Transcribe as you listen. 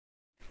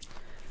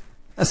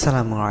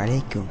আসসালামু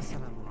আলাইকুম।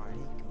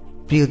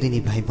 প্রিয় দিনী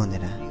ভাই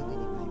বোনেরা,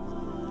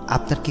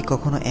 আপনার কি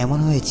কখনো এমন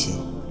হয়েছে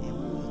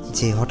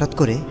যে হঠাৎ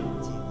করে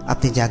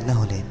আপনি জাগনা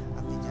হলেন,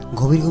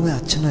 গভীর ঘুমে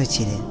আচ্ছন্ন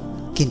হয়েছিলেন,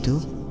 কিন্তু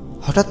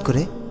হঠাৎ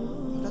করে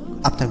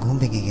আপনার ঘুম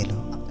ভেঙে গেল,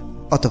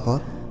 অতঃপর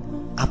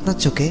আপনার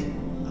চোখে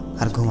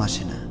আর ঘুম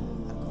আসে না,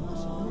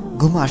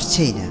 ঘুম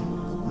আসছেই না,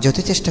 যত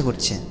চেষ্টা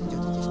করছেন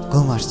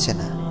ঘুম আসছে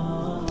না?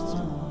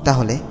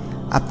 তাহলে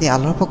আপনি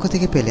আল্লাহর পক্ষ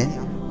থেকে পেলেন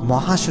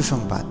মহা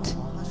সুসংবাদ।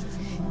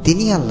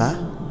 তিনি আল্লাহ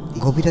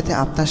গভীর রাতে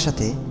আপনার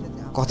সাথে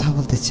কথা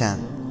বলতে চান।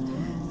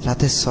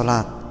 রাতের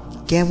সলাত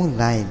কেমন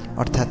লাইল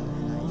অর্থাৎ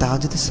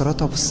তাহাজ্জুদের সলাত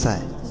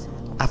অবস্থায়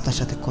আপনার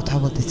সাথে কথা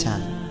বলতে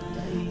চান।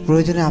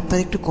 প্রয়োজনে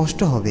আপনার একটু কষ্ট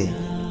হবে,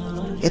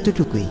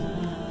 এতটুকুই।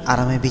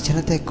 আরামে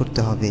বিছানা ত্যাগ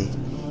করতে হবে,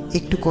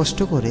 একটু কষ্ট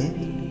করে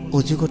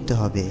উজু করতে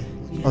হবে,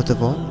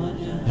 অতঃপর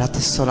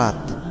রাতের সলাত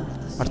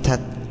অর্থাৎ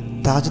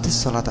তাহাজ্জুদের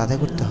সলাত আদায়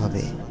করতে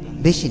হবে।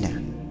 বেশি না,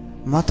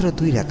 মাত্র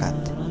 2 রাকাত,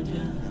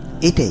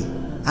 এটাই,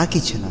 আর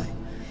কিছু নয়।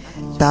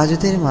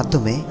 তাহাজ্জুদের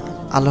মাধ্যমে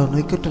আল্লাহর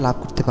নৈকট্য লাভ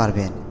করতে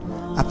পারবেন।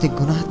 আপনি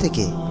গুনাহ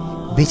থেকে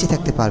বেঁচে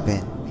থাকতে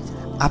পারবেন,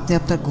 আপনি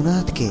আপনার গুনাহ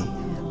থেকে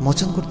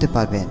মোচন করতে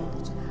পারবেন,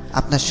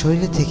 আপনার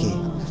শরীর থেকে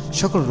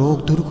সকল রোগ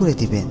দূর করে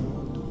দিবেন।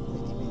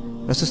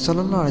 রাসূল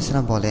সাল্লাল্লাহু আলাইহি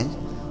সাল্লাম বলেন,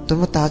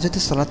 তোমরা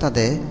তাহাজ্জুদের সালাত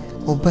আদায়ে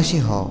অভ্যাসী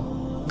হও,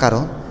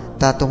 কারণ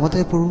তা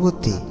তোমাদের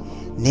পূর্ববর্তী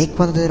নেক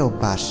বান্দাদের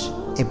অভ্যাস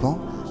এবং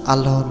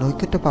আল্লাহর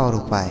নৈকট্য পাওয়ার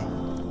উপায়।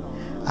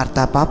 আর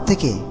তা পাপ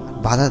থেকে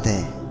বাধা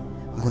দেয়,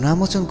 গুনাহ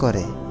মোচন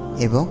করে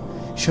এবং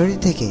শরীর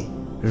থেকে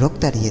রোগ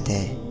তাড়িয়ে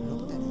দেয়।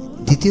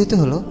 দ্বিতীয়ত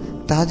হলো,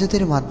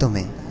 তাহাজ্জুদের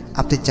মাধ্যমে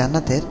আপনি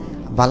জান্নাতের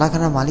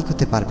বালাখানা মালিক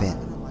হতে পারবেন,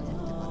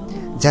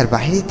 যার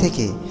বাহির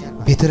থেকে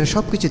ভিতরে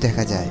সব কিছু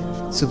দেখা যায়।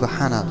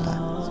 সুবহানাল্লাহ।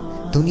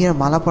 দুনিয়ার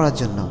মালা পরার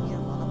জন্য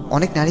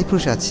অনেক নারী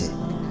পুরুষ আছে,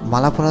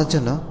 মালা পরার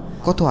জন্য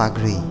কত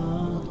আগ্রহী।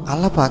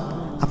 আল্লাহ পাক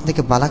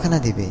আপনাকে বালাখানা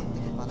দিবে,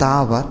 তা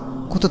আবার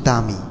কত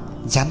দামি,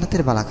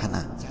 জান্নাতের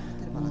বালাখানা।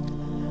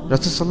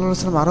 রাসূল সাল্লাল্লাহু আলাইহি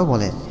ওয়াসাল্লাম আরও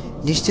বলেন,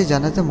 নিশ্চয়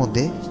জান্নাতের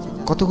মধ্যে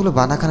কতগুলো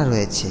বালাখানা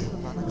রয়েছে,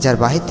 যার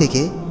বাহির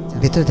থেকে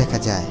ভেতর দেখা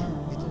যায়।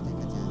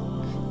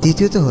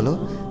 তৃতীয়ত হলো,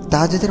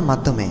 তাহাজ্জুদের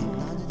মাধ্যমে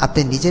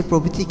আপনি নিজের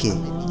প্রবৃত্তিকে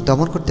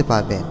দমন করতে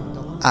পারবেন।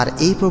 আর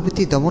এই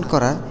প্রবৃত্তি দমন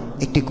করার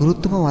একটি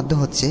গুরুত্বপূর্ণ মাধ্যম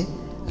হচ্ছে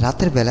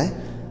রাতের বেলায়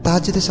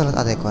তাহাজ্জুদের সালাত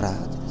আদায় করা।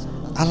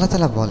 আল্লাহ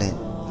তাআলা বলেন,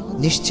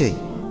 নিশ্চয়ই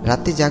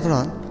রাত্রি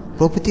জাগরণ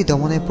প্রবৃত্তি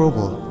দমনের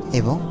প্রবল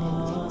এবং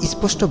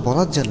স্পষ্ট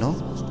বলার জন্য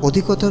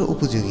অধিকতর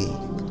উপযোগী।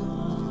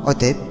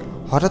 অতএব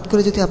হঠাৎ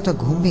করে যদি আপনার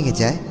ঘুম ভেঙে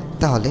যায়,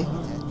 তাহলে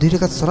 2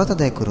 রাকাত সালাত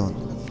আদায় করুন।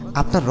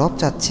 আপনার রব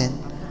চাচ্ছেন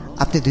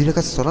আপনি 2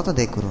 রাকাত সালাত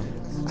আদায় করুন,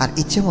 আর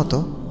ইচ্ছে মতো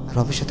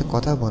রবের সাথে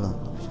কথা বলুন।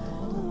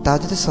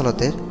 তাহাজ্জুদের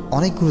সালাতের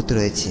অনেক গুরুত্ব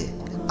রয়েছে।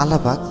 আল্লাহ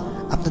পাক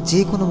আপনার যে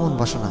কোনো মন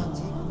বাসনা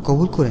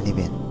কবুল করে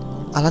নেবেন।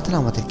 আল্লাহ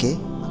তাআলা আমাদেরকে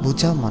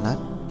বুঝা মানার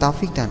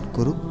তৌফিক দান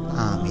করুক।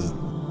 আমিন।